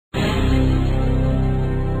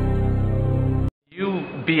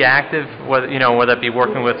be active, whether whether it be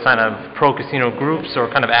working with kind of pro-casino groups or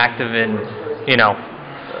kind of active in, out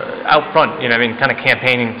front, kind of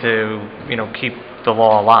campaigning to, keep the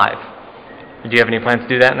law alive? Do you have any plans to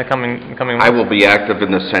do that in the coming months? I will be active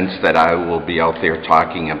in the sense that I will be out there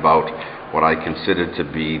talking about what I consider to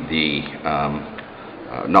be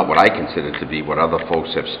not what I consider to be, what other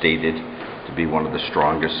folks have stated to be one of the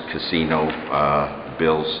strongest casino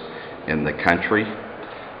bills in the country.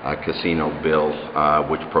 A casino bill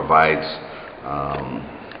which provides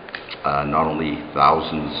not only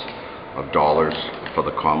thousands of dollars for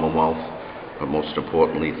the Commonwealth, but most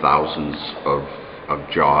importantly thousands of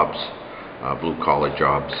jobs, blue-collar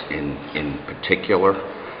jobs in particular.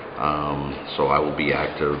 So I will be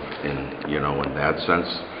active in that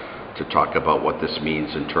sense to talk about what this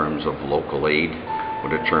means in terms of local aid,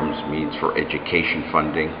 what it means for education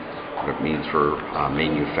funding, what it means for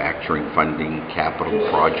manufacturing funding, capital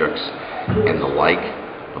projects, and the like.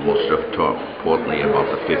 But most importantly, about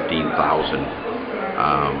the 15,000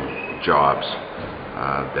 jobs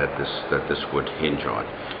that this would hinge on.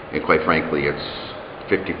 And quite frankly, it's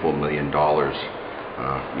 $54 million,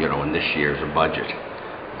 in this year's budget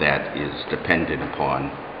that is dependent upon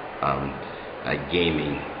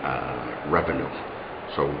gaming revenue.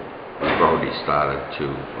 So we've already started to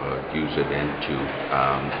use it and to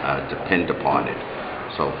depend upon it.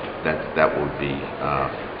 So that would be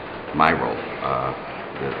my role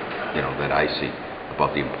that I see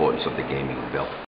about the importance of the gaming bill.